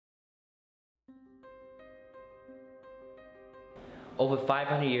Over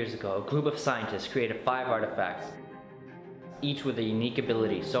 500 years ago, a group of scientists created 5 artifacts, each with a unique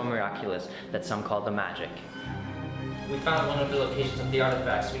ability so miraculous that some call them magic. We found one of the locations of the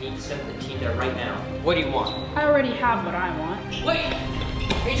artifacts. We need to send the team there right now. What do you want? I already have what I want. Wait!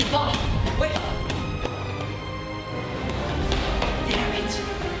 Agent Blond! Wait! Damn it!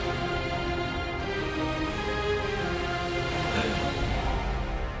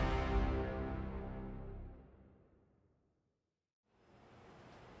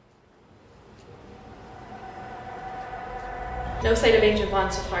 No sight of Agent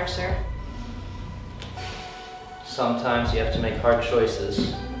Blond so far, sir. Sometimes you have to make hard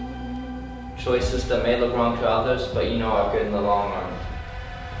choices. Choices that may look wrong to others, but you know are good in the long run.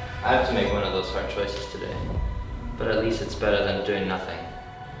 I have to make one of those hard choices today. But at least it's better than doing nothing.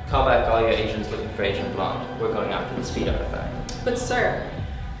 Call back all your agents looking for Agent Blond. We're going after the speed artifact. But sir...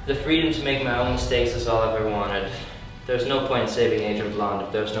 The freedom to make my own mistakes is all I've ever wanted. There's no point in saving Agent Blond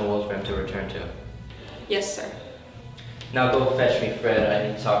if there's no world for him to return to. Yes, sir. Now go fetch me Fred. I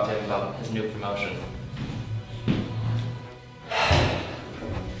need to talk to him about his new promotion.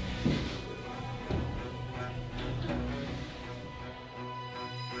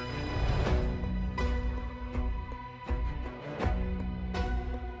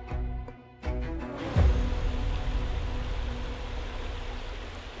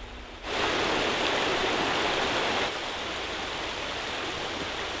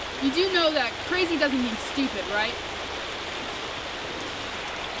 You do know that crazy doesn't mean stupid, right?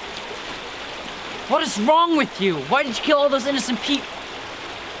 What is wrong with you? Why did you kill all those innocent people?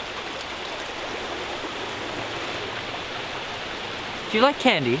 Do you like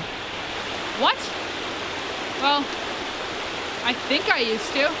candy? What? Well, I think I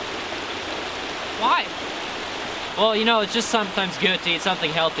used to. Why? Well, you know, it's just sometimes good to eat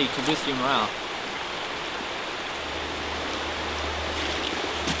something healthy to boost your morale.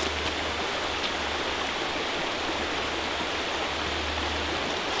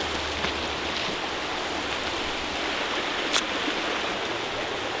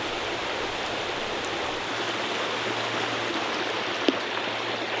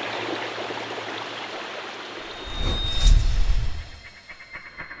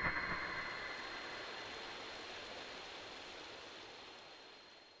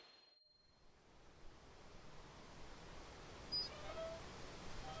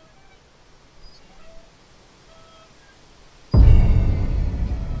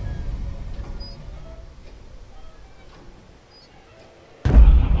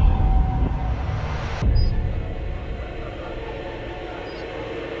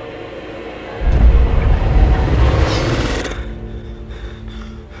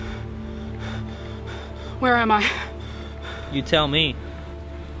 Where am I? You tell me.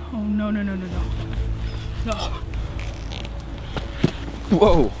 Oh, no. No.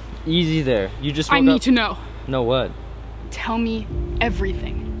 Whoa, easy there. You just woke I need up. to know. Know what? Tell me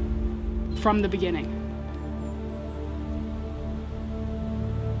everything. From the beginning.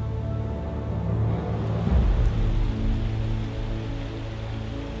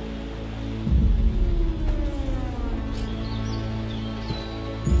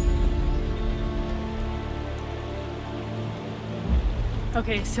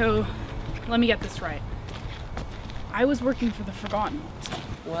 Okay, so let me get this right. I was working for the Forgotten Ones.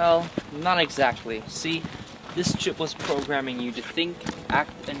 Well, not exactly. See, this chip was programming you to think,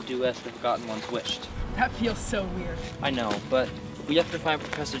 act, and do as the Forgotten Ones wished. That feels so weird. I know, but we have to find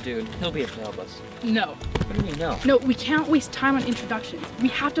Professor Dude. He'll be able to help us. No. What do you mean, no? No, we can't waste time on introductions. We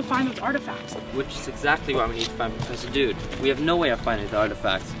have to find those artifacts. Which is exactly why we need to find Professor Dude. We have no way of finding the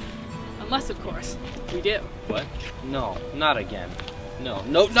artifacts. Unless, of course, we do. What? No, not again. No,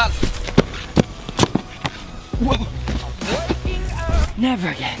 not... Whoa! Never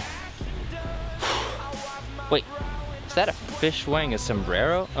again. Wait, is that a fish wearing a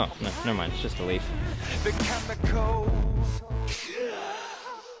sombrero? Oh, no, never mind, it's just a leaf.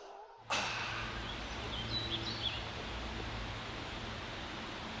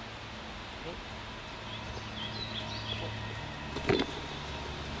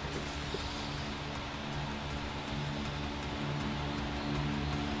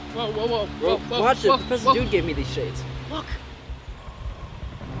 Whoa. Watch it, Professor Dude gave me these shades. Look.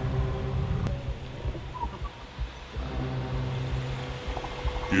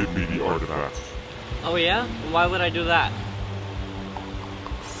 Give me the artifacts. Oh yeah? Why would I do that?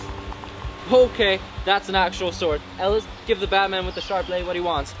 Okay, that's an actual sword. Ellis, give the Batman with the sharp blade what he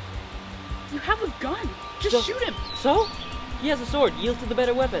wants. You have a gun. Just shoot him. So? He has a sword. Yield to the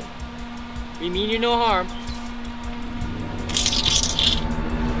better weapon. We mean you no harm.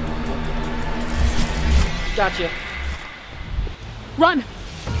 Gotcha. Run!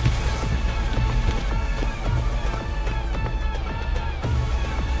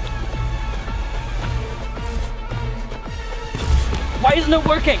 Why isn't it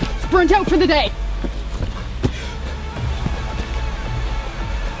working? It's burnt out for the day.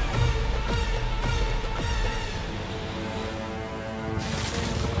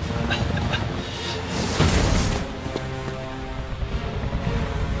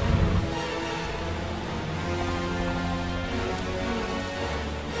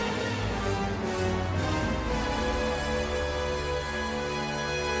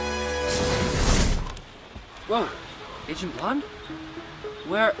 Whoa, Agent Blond?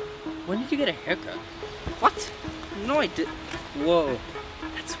 When did you get a haircut? What? No, I did. Whoa,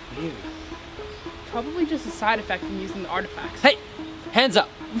 that's weird. Probably just a side effect from using the artifacts. Hey, hands up.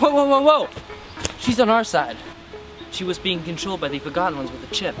 Whoa, whoa, whoa, whoa. She's on our side. She was being controlled by the Forgotten Ones with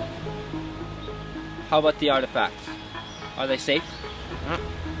a chip. How about the artifacts? Are they safe?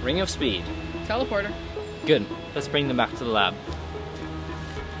 Ring of speed. Teleporter. Good, let's bring them back to the lab.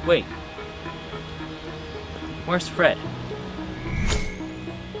 Wait. Where's Fred?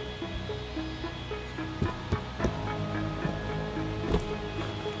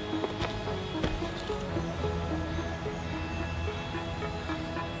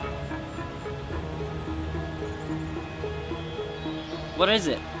 What is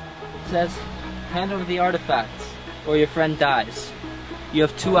it? It says, hand over the artifacts, or your friend dies. You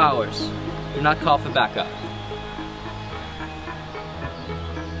have 2 hours. Do not call for backup.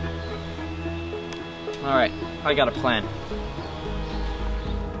 Alright, I got a plan.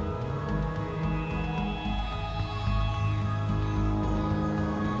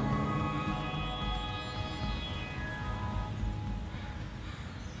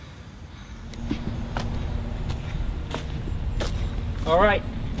 Alright,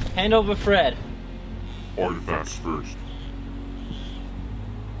 hand over Fred. Artifacts first.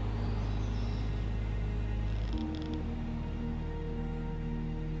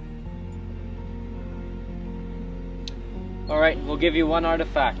 Alright, we'll give you 1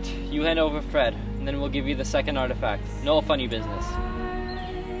 artifact. You hand over Fred, and then we'll give you the 2nd artifact. No funny business.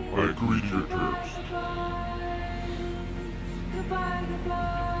 I agree to your terms. Goodbye,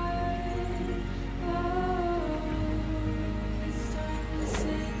 goodbye. Oh, it's time to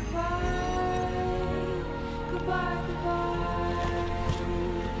say goodbye. Goodbye, goodbye.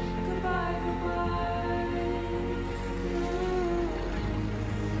 Goodbye, goodbye.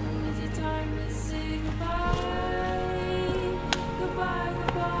 Oh, is it time to say goodbye? Goodbye,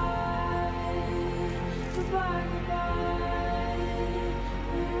 goodbye. Goodbye, goodbye.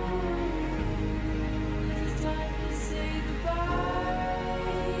 Oh, is it time to say goodbye?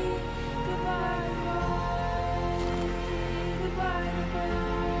 Goodbye, goodbye. Goodbye, goodbye.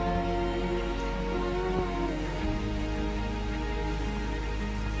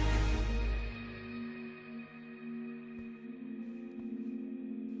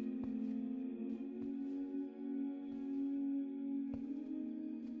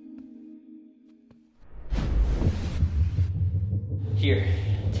 Here,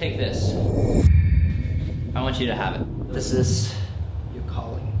 take this. I want you to have it. This is your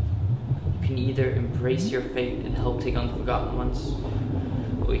calling. You can either embrace your fate and help take on the Forgotten Ones,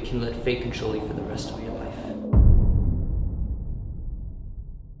 or you can let fate control you for the rest of your life.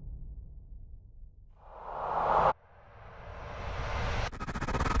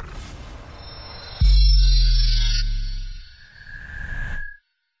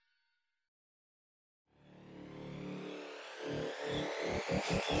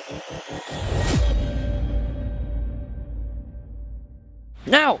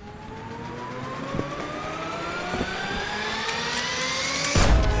 Now!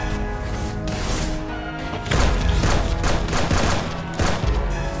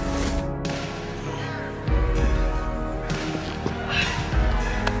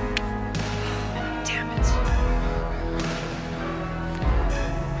 Damn it.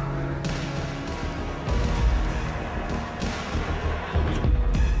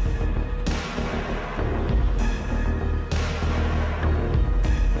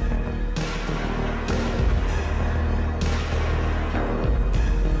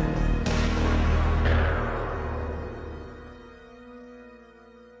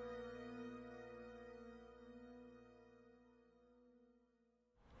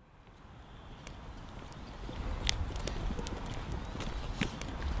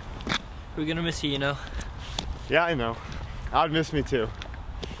 We're gonna miss you, you know. Yeah, I know. I'd miss me too.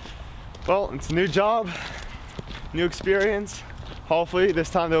 Well, it's a new job, new experience. Hopefully this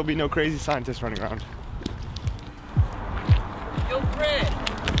time there'll be no crazy scientists running around. Yo, Fred!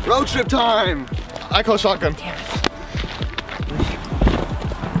 Road trip time! I call shotgun. Damn it.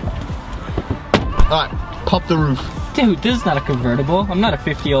 Alright, pop the roof. Dude, this is not a convertible. I'm not a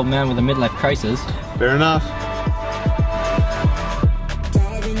 50-year-old man with a midlife crisis. Fair enough.